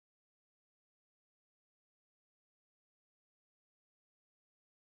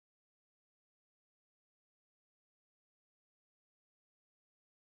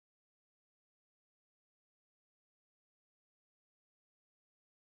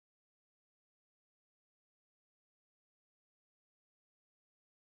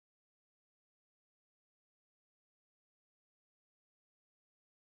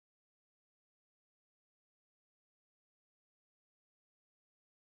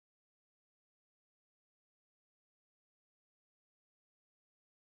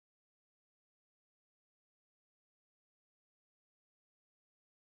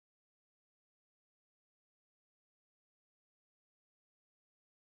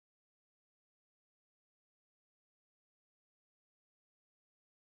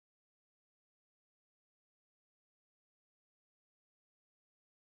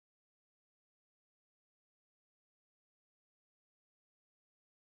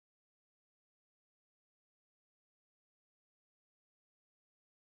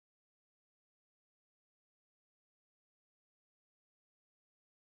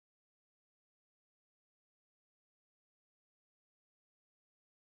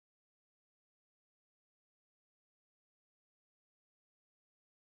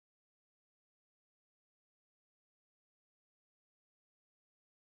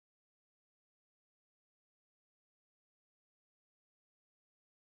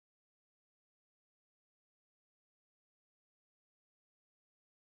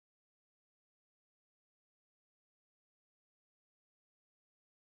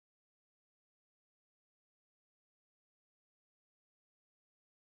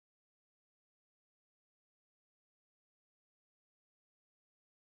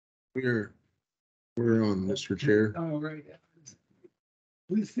We're, we're on, Mr. Chair. All right.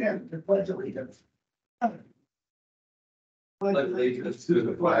 Please stand for pledge allegiance. Pledge allegiance to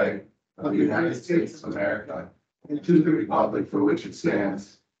the flag of the United States of America and to the republic for which it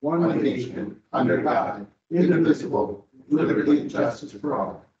stands, one nation, under God, indivisible, with liberty and justice for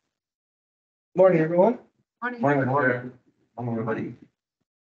all. Morning, everyone. Morning, everybody.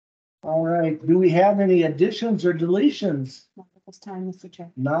 All right, do we have any additions or deletions? Not at this time, Mr.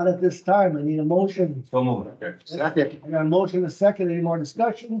 Chair. Not at this time. I need a motion. So moved. Second. I got a motion, and a second. Any more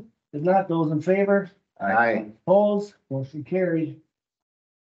discussion? If not, those in favor? Aye. Opposed? Motion carried.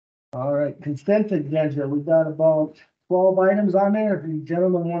 All right, consent agenda. We've got about 12 items on there. If you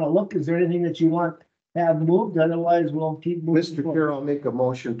gentlemen want to look, is there anything that you want to have moved? Otherwise, we'll keep moving. Mr. forward. Chair, I'll make a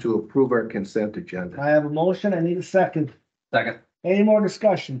motion to approve our consent agenda. I have a motion. I need a second. Second. Any more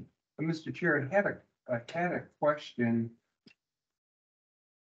discussion? Mr. Chair, I had a question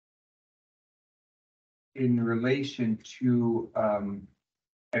in relation to,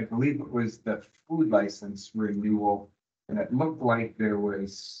 I believe it was the food license renewal, and it looked like there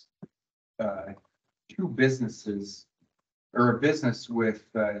was two businesses or a business with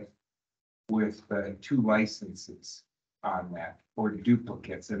two licenses on that or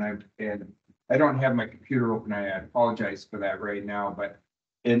duplicates, and I don't have my computer open. I apologize for that right now, but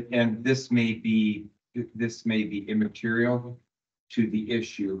and this may be immaterial to the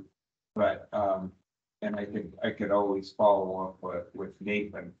issue, but and I could always follow up with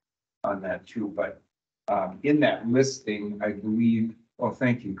Nathan on that too, but in that listing, I believe, oh,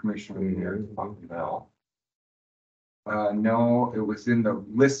 thank you, Commissioner. No, it was in the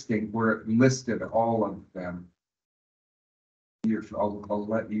listing where it listed all of them. Here, I'll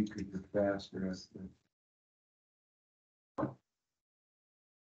let you do the faster estimate.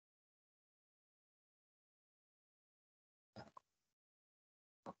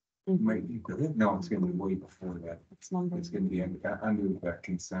 Might be good. No, it's gonna be way before that. It's number. It's gonna be under the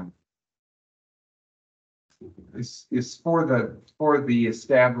consent. It's for the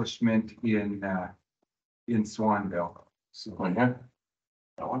establishment in Swanville. So, yeah.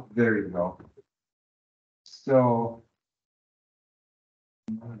 There you go. So.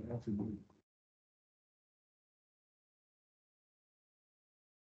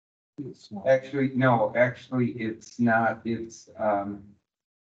 Actually, no, it's not.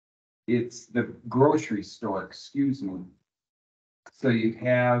 It's the grocery store, excuse me. So you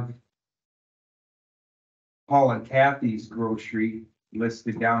have Paul and Kathy's grocery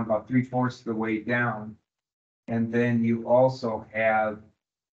listed down about 3/4 of the way down. And then you also have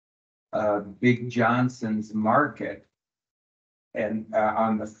Big Johnson's Market. And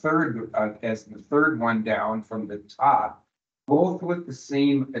on the third, as the third one down from the top, both with the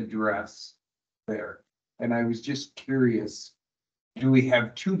same address there. And I was just curious, do we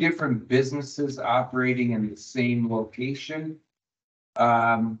have two different businesses operating in the same location?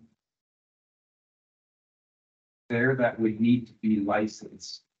 There that would need to be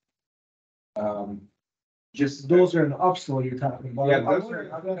licensed. Just Those are in Upsall you're talking about. Yeah, those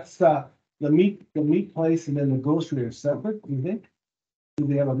are- That's, the meat place and then the grocery are separate, you think? Do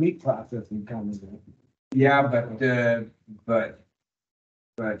they have a meat processing company? yeah, but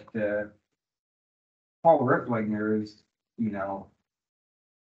Paul Ripplinger is,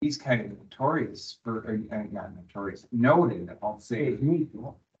 he's kind of notorious for, not notorious, noted, I'll say,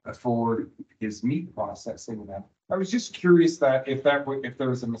 for his meat processing. That I was just curious that if there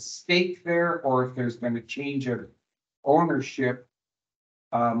was a mistake there or if there's been a change of ownership,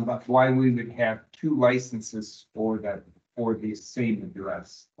 but why we would have two licenses for the same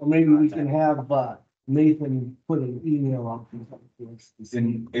address. Or maybe we can have, Nathan put an email out.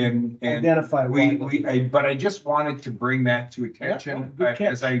 And Identify. but I just wanted to bring that to attention good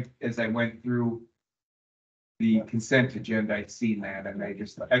catch. as I went through the consent agenda. I'd seen that and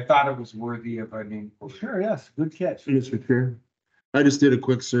I thought it was worthy of an input. Sure, yes, good catch. Mr. Chair. I just did a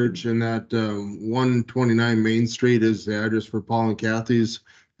quick search and that 129 Main Street is the address for Paul and Kathy's.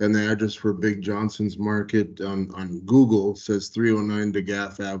 And the address for Big Johnson's Market on Google says 309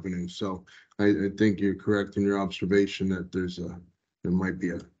 DeGath Avenue. So I think you're correct in your observation that there might be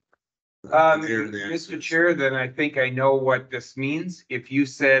a. Mr. Chair, then I think I know what this means. If you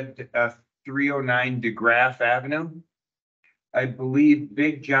said 309 DeGraff Avenue, I believe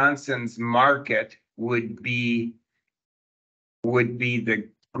Big Johnson's Market would be the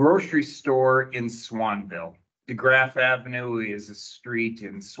grocery store in Swanville. DeGraff Avenue is a street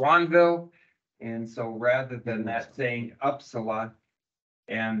in Swanville. And so rather than that saying Upsala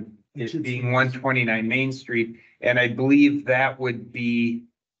and it being 129 Main Street, and I believe that would be,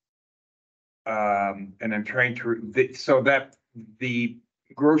 and I'm trying to, so that the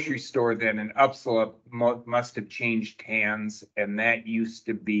grocery store then in Upsala must have changed hands, and that used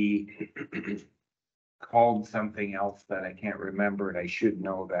to be called something else that I can't remember, and I should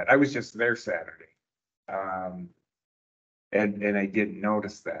know that. I was just there Saturday. And I didn't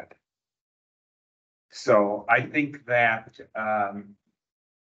notice that. So I think that,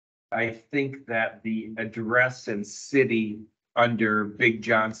 the address and city under Big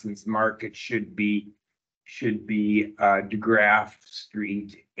Johnson's Market should be DeGraff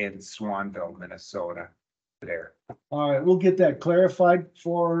Street in Swanville, Minnesota, there. All right, we'll get that clarified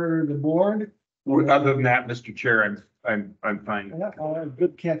for the board. Other than that, Mr. Chair, I'm fine. Yeah, all right,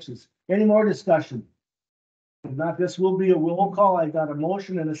 good catches. Any more discussion? If not, this will be a roll call. I got a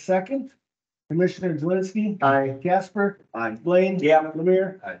motion and a second. Commissioner Zelinski. Aye. Casper. Aye. Blaine. Yeah.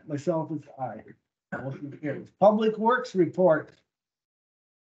 Lemire. Aye. Myself is aye. Motion carries. Public Works report.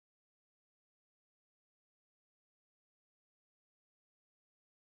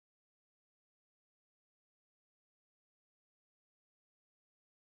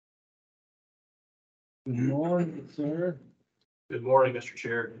 Good morning, sir. Good morning, Mr.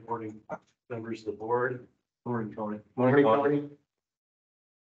 Chair. Good morning, members of the board. Morning, Tony. Morning, Tony.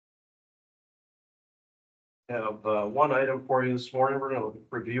 Have one item for you this morning. We're going to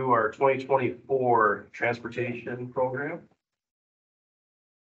review our 2024 transportation program.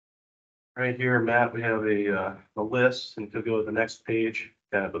 Right here, Matt, we have a list, and if you go to the next page,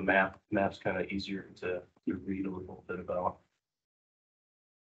 kind of a map. Map's kind of easier to read a little bit about.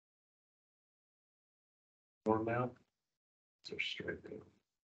 More map. So straight there.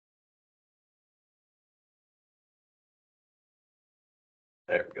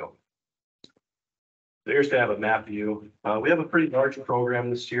 There we go. There's to have a map view. We have a pretty large program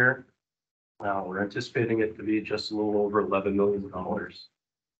this year. We're anticipating it to be just a little over $11 million. When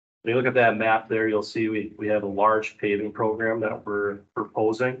you look at that map there, you'll see we have a large paving program that we're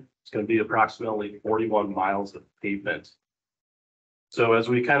proposing. It's going to be approximately 41 miles of pavement. So as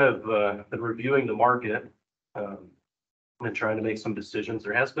we kind of been reviewing the market and trying to make some decisions,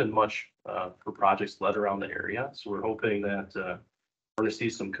 there has been much for projects led around the area. So we're hoping that we're going to see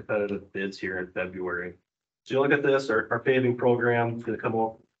some competitive bids here in February. So you look at this, our paving program is going to come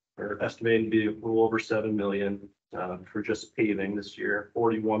up, or estimated to be a little over 7 million for just paving this year,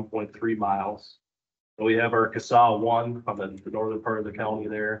 41.3 miles. And we have our CASA 1 on the northern part of the county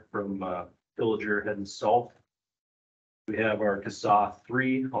there from Villager heading south. We have our CASA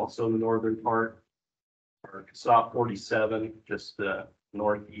 3 also in the northern part. Our CASA 47 just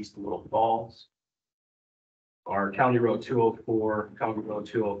northeast of Little Falls. Our County Road 204, County Road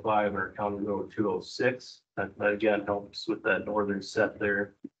 205, and our County Road 206. That again helps with that northern set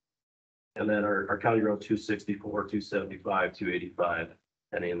there. And then our County Road 264, 275, 285,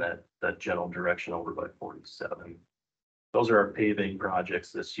 and in that general direction over by 47. Those are our paving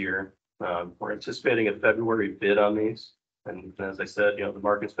projects this year. We're anticipating a February bid on these. And as I said, the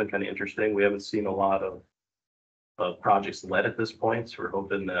market's been kind of interesting. We haven't seen a lot of projects led at this point. So we're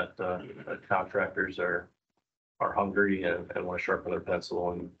hoping that contractors are hungry and want to sharpen their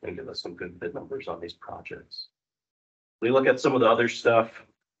pencil and give us some good bid numbers on these projects. We look at some of the other stuff.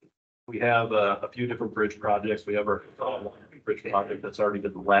 We have a few different bridge projects. We have our bridge project that's already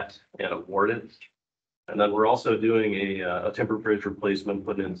been let and awarded. And then we're also doing a timber bridge replacement,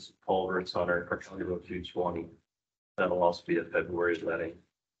 putting in some culverts on our County Road 220. That'll also be a February letting.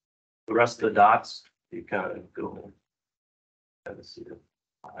 The rest of the dots, you kind of go kind of see it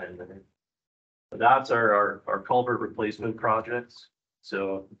behind there. The dots are our culvert replacement projects.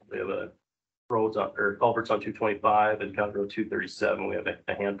 So we have culverts on 225 and County Road 237. We have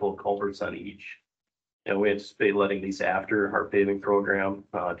a handful of culverts on each. And we anticipate letting these after our paving program,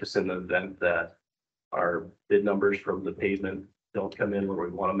 just in the event that our bid numbers from the pavement don't come in where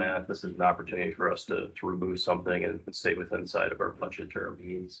we want them at. This is an opportunity for us to remove something and stay within inside of our budgetary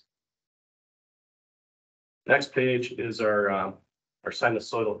means. Next page is our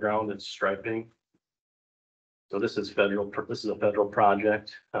sinusoidal ground and striping. So this is a federal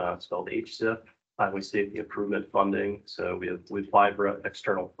project. It's called HSIP, Highway Safety Improvement Funding. So we applied for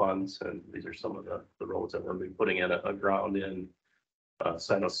external funds, and these are some of the roads that we're going to be putting in a ground in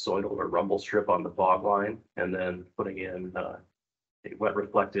sinusoidal or rumble strip on the bog line, and then putting in a wet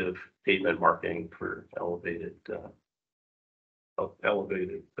reflective pavement marking for elevated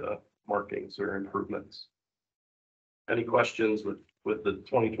markings or improvements. Any questions with the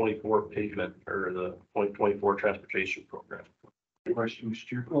 2024 pavement or the 2024 transportation program? Question, Mr.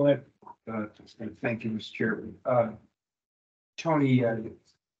 Chair. Go ahead. Thank you, Mr. Chair. Tony,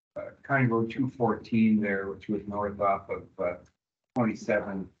 County Road 214 there, which was north off of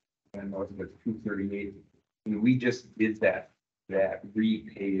 27 and north of 238. And we just did that that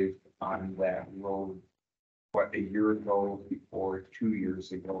repaved on that road, what, a year ago or 2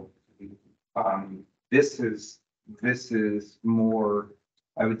 years ago. This is more,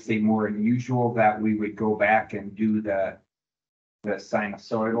 I would say more unusual that we would go back and do the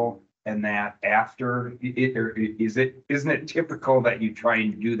sinusoidal and that after it, or isn't it typical that you try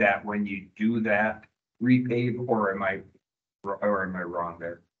and do that when you do that repave, or am I wrong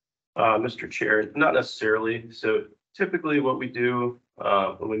there? Mr. Chair, not necessarily. So typically what we do,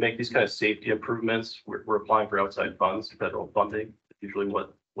 when we make these kind of safety improvements, we're applying for outside funds, federal funding, usually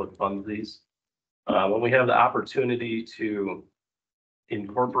what funds these. When we have the opportunity to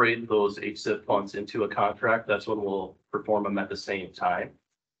incorporate those HSIP funds into a contract, that's when we'll perform them at the same time.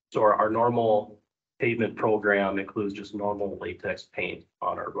 So our normal pavement program includes just normal latex paint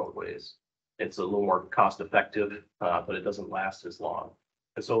on our roadways. It's a little more cost effective, but it doesn't last as long.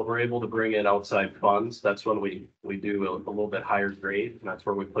 And so if we're able to bring in outside funds, that's when we do a little bit higher grade. And that's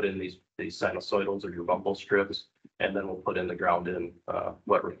where we put in these sinusoidals or your rumble strips. And then we'll put in the ground in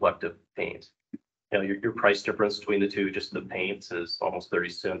wet reflective paint. You know, your price difference between the two, just the paints, is almost 30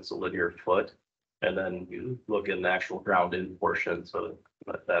 cents a linear foot. And then you look in the actual ground in portion, so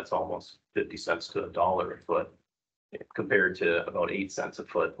that's almost 50 cents to $1 a foot, compared to about 8 cents a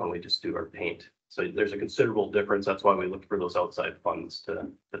foot when we just do our paint. So there's a considerable difference. That's why we look for those outside funds to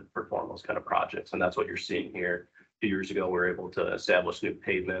perform those kind of projects. And that's what you're seeing here. A few years ago, we were able to establish new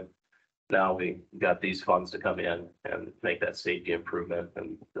pavement. Now we got these funds to come in and make that safety improvement,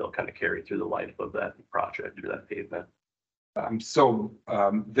 and they'll kind of carry through the life of that project or that pavement.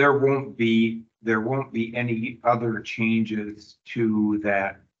 There won't be any other changes to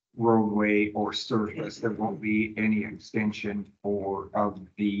that roadway or surface. There won't be any extension of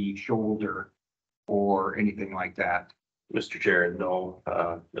the shoulder or anything like that. Mr. Chair, no,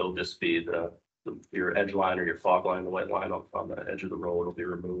 it'll just be your edge line or your fog line, the white line on the edge of the road will be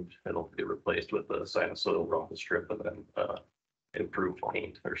removed. It'll be replaced with the sinusoidal rumble strip and then improved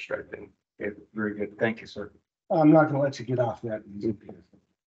paint or striping. Okay, very good. Thank you, sir. I'm not gonna let you get off that.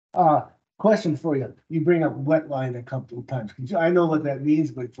 Question for you. You bring up wet line a couple of times. I know what that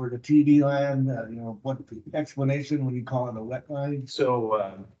means, but for the TD line, what the explanation when you call it a wet line?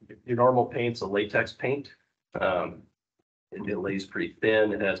 So your normal paint's a latex paint. It lays pretty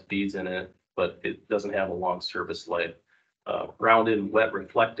thin. It has beads in it, but it doesn't have a long service life. Rounded wet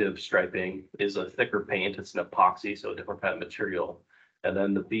reflective striping is a thicker paint. It's an epoxy, so a different kind of material. And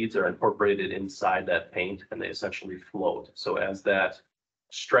then the beads are incorporated inside that paint and they essentially float. So as that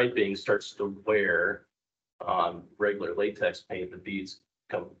striping starts to wear on regular latex paint, the beads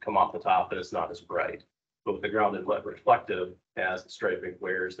come off the top and it's not as bright. But with the grounded wet reflective, as the striping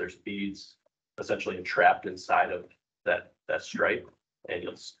wears, there's beads essentially entrapped inside of that stripe, and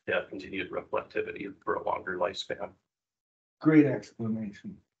you'll have continued reflectivity for a longer lifespan. Great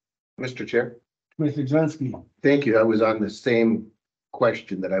explanation. Mr. Chair, Commissioner Johnski. thank you. I was on the same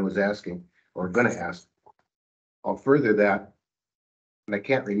question that I was asking or gonna ask. I'll further that, and I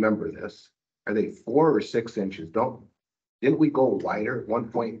can't remember this. Are they 4 or 6 inches? Didn't we go wider at one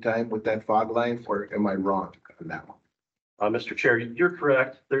point in time with that fog line, or am I wrong on that one? Mr. Chair, you're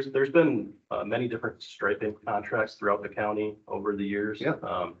correct. There's been many different striping contracts throughout the county over the years.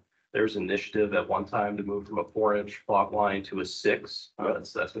 Yeah. There's an initiative at one time to move from a 4-inch fog line to a 6.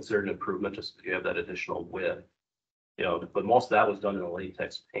 That's considered an improvement, just if you have that additional width. You know, but most of that was done in a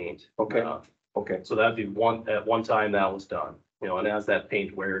latex paint. Okay. Okay. So that'd be at one time that was done. You know, and as that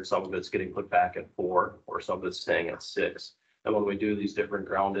paint wears, some of it's getting put back at 4, or some of it's staying at 6. And when we do these different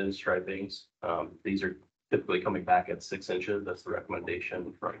ground-in stripings, these are typically coming back at 6 inches. That's the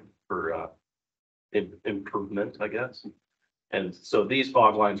recommendation for improvement, I guess. And so these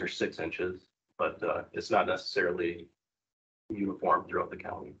fog lines are 6 inches, but it's not necessarily uniform throughout the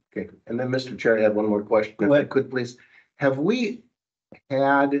county. Okay, and then Mr. Chair, I had one more question, if I could please. Have we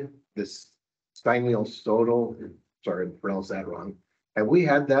had this sinusoidal, sorry, I pronounced that wrong. Have we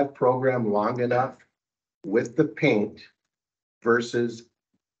had that program long enough with the paint versus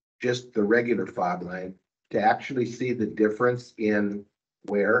just the regular fog line to actually see the difference in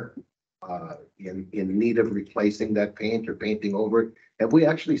wear, in need of replacing that paint or painting over it? Have we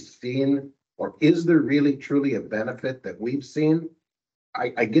actually seen, or is there really truly a benefit that we've seen?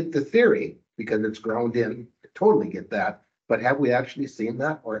 I get the theory because it's ground in, I totally get that, but have we actually seen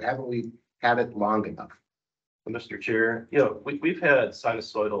that, or haven't we had it long enough? Mr. Chair, you know, we've had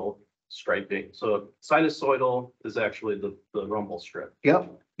sinusoidal striping. So sinusoidal is actually the rumble strip.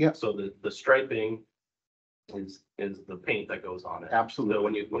 Yep, yep, So the striping is the paint that goes on it. absolutely.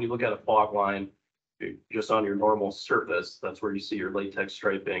 So when you look at a fog line, just on your normal surface, that's where you see your latex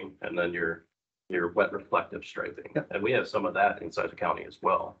striping, and then your your wet reflective striping. And we have some of that inside the county as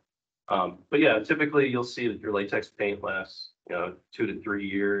well. But yeah, typically you'll see that your latex paint lasts, 2 to 3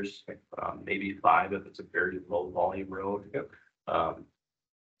 years, maybe 5 if it's a very low volume road.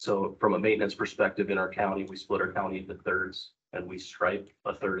 So from a maintenance perspective in our county, we split our county into thirds and we stripe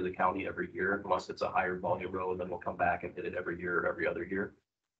a third of the county every year. Unless it's a higher volume road, then we'll come back and hit it every year or every other year.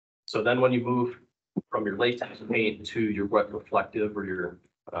 So then when you move from your latex paint to your wet reflective or your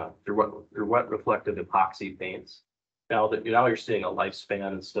wet reflective epoxy paints, now you're seeing a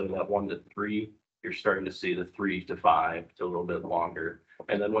lifespan instead of that 1 to 3, you're starting to see the 3 to 5 to a little bit longer.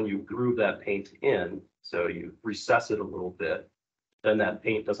 And then when you groove that paint in, so you recess it a little bit, then that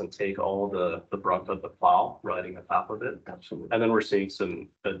paint doesn't take all the brunt of the plow riding on top of it. Absolutely. And then we're seeing some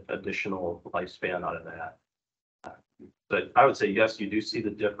additional lifespan out of that. But I would say, yes, you do see the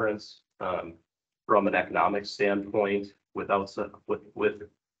difference from an economic standpoint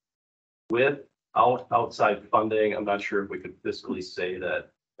outside funding. I'm not sure if we could fiscally say that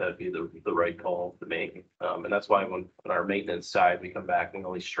that'd be the right call to make. And that's why when on our maintenance side, we come back and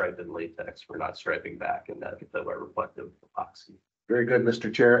only stripe in latex. We're not striping back in that reflective epoxy. Very good,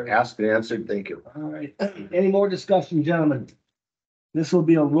 Mr. Chair. Asked and answered. Thank you. All right, any more discussion, gentlemen? This will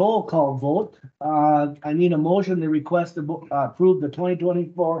be a roll call vote. I need a motion to request to approve the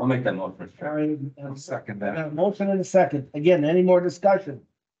 2024. I'll make that motion. Sorry, I'll second I got a that. motion and a second. Again, any more discussion?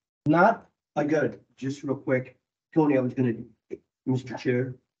 Not, I got it, just real quick. Tony, Mr.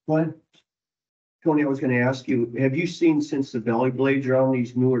 Chair, go ahead. Tony, I was gonna ask you, have you seen since the belly blades are on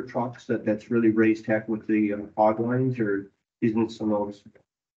these newer trucks that's really raised heck with the hog lines, or isn't it so noticeable?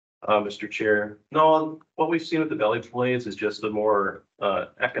 Mr. Chair, no, what we've seen with the belly blades is just a more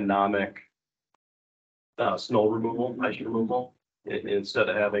economic snow removal, ice removal. Instead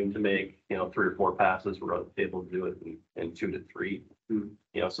of having to make, 3 or 4 passes, we're able to do it in 2 to 3.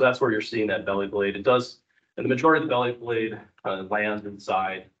 So that's where you're seeing that belly blade. It does, and the majority of the belly blade lands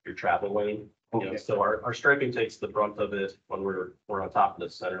inside your travel lane. So our striping takes the brunt of it when we're on top of the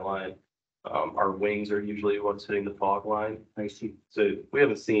center line. Our wings are usually what's hitting the fog line. I see. So we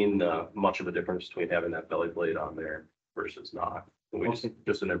haven't seen much of a difference between having that belly blade on there versus not. We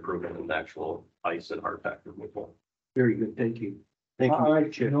just an improvement in the actual ice and hard pack removal. Very good, thank you. Thank you, All Mr.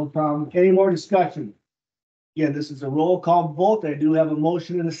 right, Chair. no problem. Any more discussion? Again, this is a roll call vote. I do have a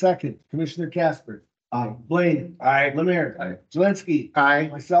motion and a second. Commissioner Casper. Aye. Blaine. Aye. Lemire. Aye. Zelinski. Aye.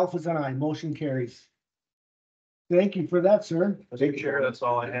 Myself is an aye. Motion carries. Thank you for that, sir. Mr. Chair, that's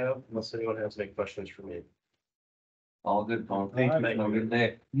all I have, unless anyone has any questions for me. All good, Paul. Thank Have a good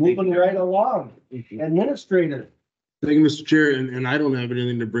day. Moving right along. Administrator. Thank you, Mr. Chair, and I don't have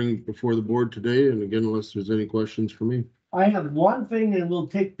anything to bring before the board today, and again, unless there's any questions for me. I have one thing and we'll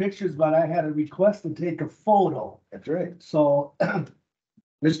take pictures, but I had a request to take a photo. That's right. So,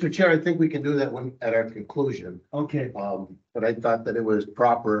 Mr. Chair, I think we can do that one at our conclusion. okay, But I thought that it was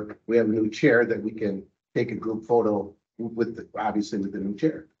proper. We have a new chair that we can take a group photo obviously with the new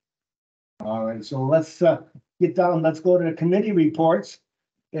chair. all right, so let's get down, let's go to the committee reports.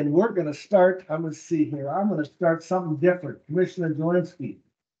 And we're gonna start, I'm gonna see here, I'm gonna start something different. Commissioner Zelinski.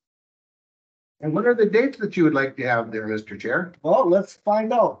 And what are the dates that you would like to have there, Mr. Chair? Well, let's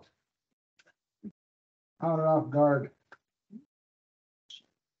find out. Caught her off guard.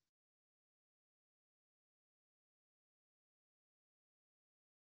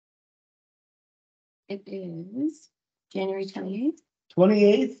 It is January 28th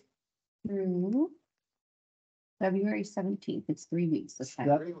 28th, through February 17th. It's 3 weeks this time.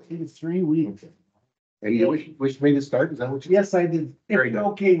 that is 3 weeks. And you wish me to start? Is that what you? Yes, I did. If Very you're good.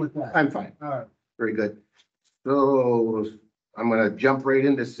 okay with that. I'm fine. All right. Very good. So I'm gonna jump right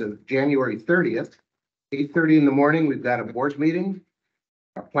into January 30th. 8:30 in the morning, we've got a board meeting.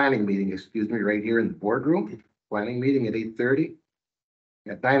 A planning meeting, excuse me, right here in the boardroom. Planning meeting at 8:30.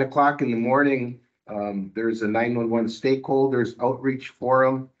 At 9 o'clock in the morning, there's a 911 stakeholders outreach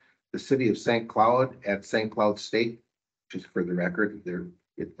forum. The city of St. Cloud at St. Cloud State, just for the record,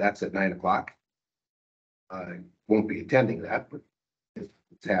 that's at 9 o'clock. I won't be attending that, but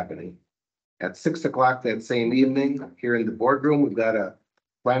it's happening. At 6 o'clock that same evening, here in the boardroom, we've got a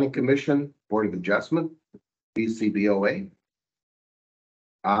planning commission, board of adjustment, BCBOA.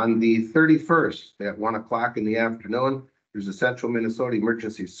 On the 31st at 1 o'clock in the afternoon, there's a Central Minnesota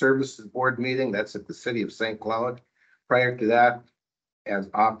Emergency Services Board meeting. That's at the city of St. Cloud. Prior to that, as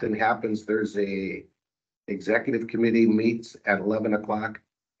often happens, there's a executive committee meets at 11 o'clock.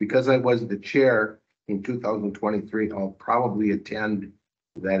 Because I was the chair in 2023, I'll probably attend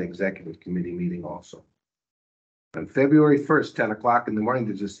that executive committee meeting also. On February 1st, 10 o'clock in the morning,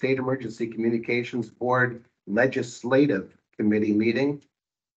 there's a State Emergency Communications Board Legislative Committee meeting.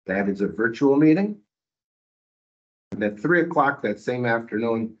 That is a virtual meeting. And at 3 o'clock that same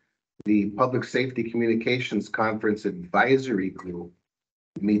afternoon, the Public Safety Communications Conference Advisory Group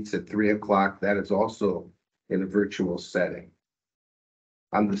meets at 3 o'clock. That is also in a virtual setting.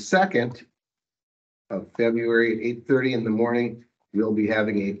 On the 2nd of February, 8:30 in the morning, we'll be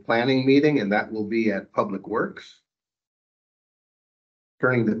having a planning meeting, and that will be at Public Works.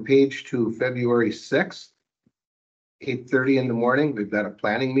 Turning the page to February 6th, 8:30 in the morning, we've got a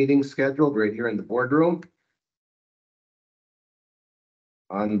planning meeting scheduled right here in the boardroom.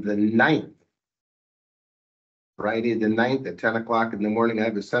 On the 9th, Friday the 9th at 10 o'clock in the morning, I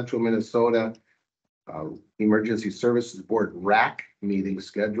have a Central Minnesota Emergency Services Board RAC meeting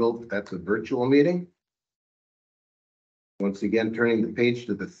scheduled. That's a virtual meeting. Once again, turning the page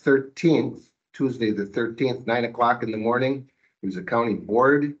to the 13th, Tuesday the 13th, 9 o'clock in the morning, there's a county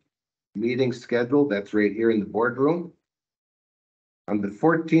board meeting scheduled. That's right here in the boardroom. On the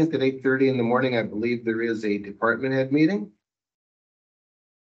 14th at 8:30 in the morning, I believe there is a department head meeting.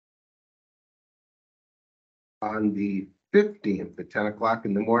 On the 15th at 10 o'clock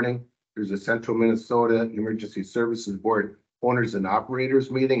in the morning, there's a Central Minnesota Emergency Services Board Owners and Operators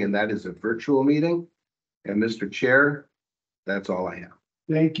meeting, and that is a virtual meeting. And Mr. Chair, that's all I have.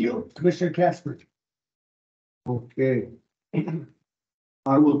 Thank you. Commissioner Casper. Okay.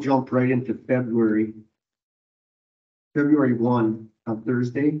 I will jump right into February. February 1 on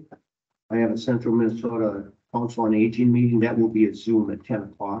Thursday, I have a Central Minnesota Council on Aging meeting. That will be a Zoom at 10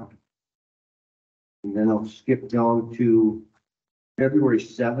 o'clock. And then I'll skip down to February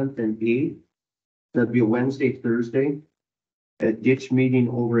 7th and 8th. That'd be a Wednesday, Thursday. A ditch meeting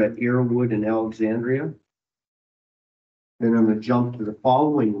over at Arrowwood in Alexandria. Then I'm gonna jump to the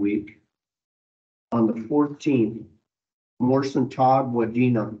following week. On the 14th, Morrison Todd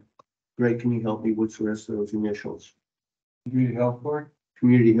Wadena. Greg, can you help me? What's the rest of those initials? Community Health Board?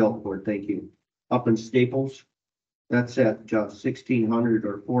 Community Health Board, thank you. Up in Staples. That's at 1600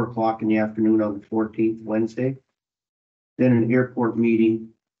 or 4 o'clock in the afternoon on the 14th, Wednesday. Then an airport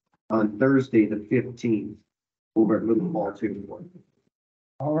meeting on Thursday, the 15th, over at Little Falls Airport.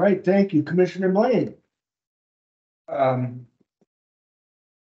 All right, thank you. Commissioner Blaine.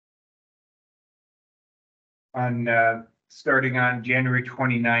 Starting on January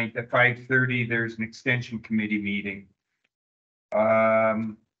 29th at 5:30, there's an extension committee meeting.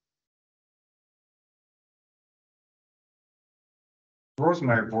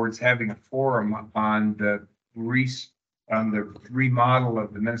 Rosemeyer Board's having a forum on the remodel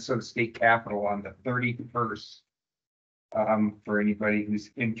of the Minnesota State Capitol on the 31st. For anybody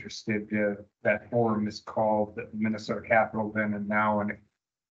who's interested, that forum is called the Minnesota Capitol Then and Now, and it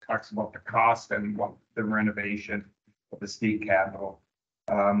talks about the cost and what the renovation of the state capitol,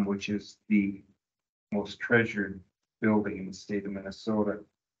 which is the most treasured building in the state of Minnesota.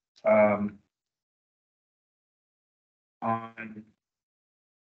 On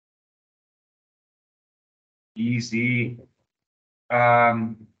easy.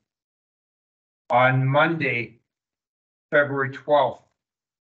 On Monday, February 12th,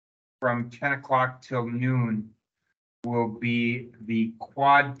 from 10 o'clock till noon, will be the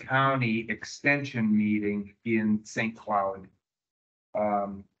Quad County Extension meeting in St. Cloud.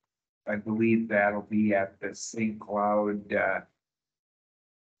 I believe that'll be at the St. Cloud,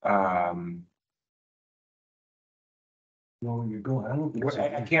 No, you go. I don't think so.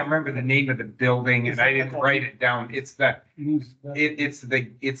 I can't remember the name of the building and I didn't write it down. It's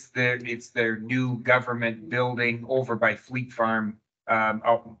it's their new government building over by Fleet Farm.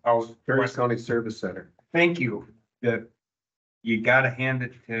 Out Ferris County Service Center. Thank you. You gotta hand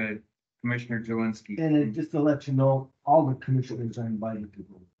it to Commissioner Jelinski. And just to let you know, all the commissioners are invited to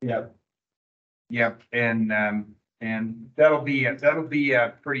go. Yep. Yep, and that'll be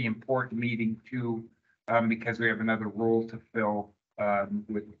a pretty important meeting too, because we have another role to fill,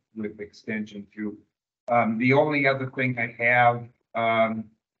 with extension too. The only other thing I have,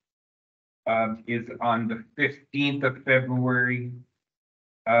 is on the 15th of February,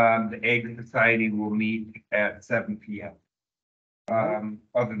 the Egg Society will meet at 7 p.m.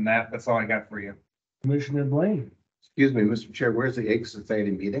 Other than that, that's all I got for you. Commissioner Blaine. Excuse me, Mr. Chair, where's the Egg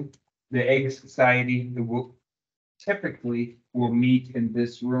Society meeting? The Egg Society will typically meet in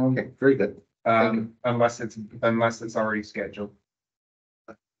this room, Okay, very good. unless it's already scheduled.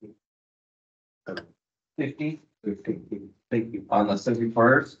 50. 15. Thank you. On the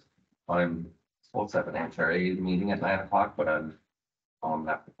 31st, I'm supposed to have an HRA meeting at 9 o'clock, but I'll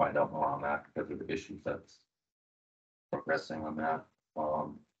have to find out more on that because of the issues that's progressing on that.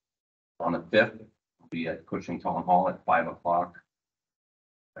 On the 5th, I'll be at Cushing Town Hall at 5 o'clock.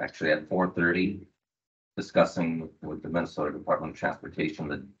 Actually at 4:30. discussing with the Minnesota Department of Transportation,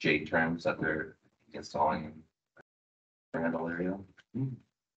 the J terms that they're installing in the Randall area.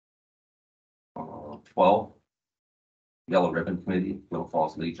 12. Yellow Ribbon Committee, Little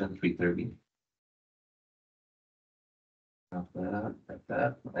Falls Legion, 3:30. Got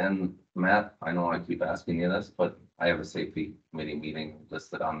that. And Matt, I know I keep asking you this, but I have a safety committee meeting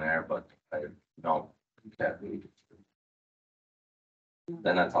listed on there, but I don't. Can't read.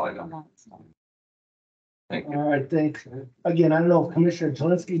 Then that's all I got. Thank you. All right, thanks. Again, I don't know if Commissioner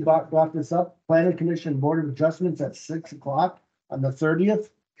Jelinski brought this up. Planning Commission Board of Adjustments at 6 o'clock on the 30th.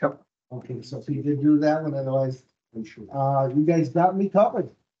 Yep. Okay, so if you did do that one, otherwise, you guys got me covered.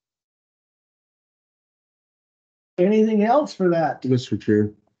 Anything else for that? Mr.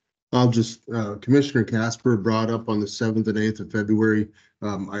 Chair, I'll just, Commissioner Casper brought up on the 7th and 8th of February.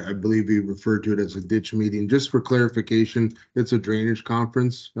 I believe he referred to it as a ditch meeting. Just for clarification, it's a drainage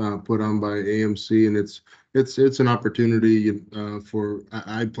conference, put on by AMC, and it's an opportunity,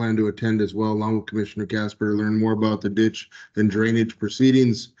 I plan to attend as well, along with Commissioner Casper, to learn more about the ditch and drainage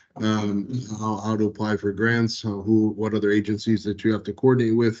proceedings, how to apply for grants, what other agencies that you have to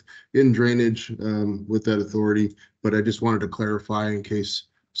coordinate with in drainage, with that authority. But I just wanted to clarify in case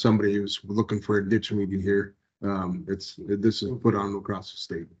somebody was looking for a ditch meeting here. This is put on across the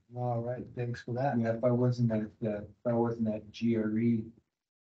state. All right, thanks for that. Yeah, if I wasn't at GRE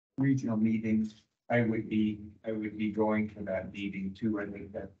regional meetings, I would be going to that meeting too. I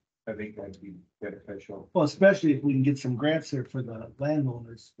think that'd be beneficial. Well, especially if we can get some grants there for the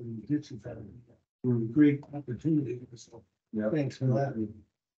landowners, for the ditches, that would be a great opportunity. So Yeah. thanks for that.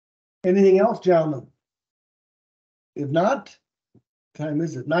 Anything else, gentlemen? If not, time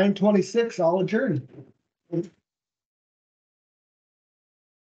is it 9:26, all adjourned.